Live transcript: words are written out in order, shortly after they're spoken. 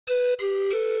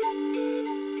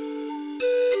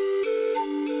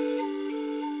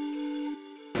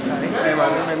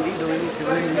doing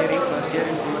civil engineering first year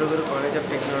in Kumaraguru College of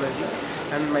Technology,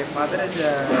 and my father is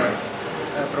a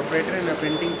proprietor in a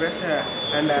printing press,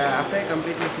 and after I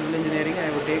complete my civil engineering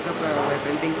I would take up my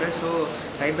printing press. So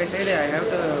side by side I have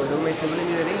to do my civil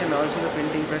engineering and also the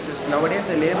printing presses. Nowadays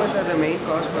the labors are the main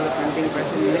cost for the printing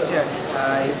press, in which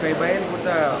if I buy and put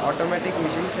the automatic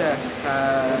machines,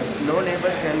 no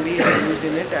labors can be used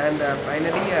in it, and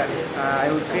finally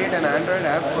I would create an Android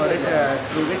app for it,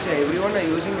 through which everyone are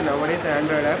using nowadays the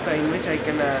Android app, in which I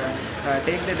can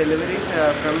take the deliveries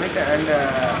from it, and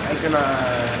I can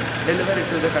deliver it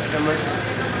to the customers.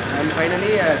 And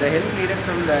finally the help needed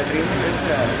from the Dreamer is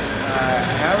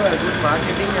have a good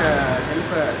marketing help,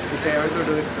 which I want to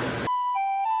do it from.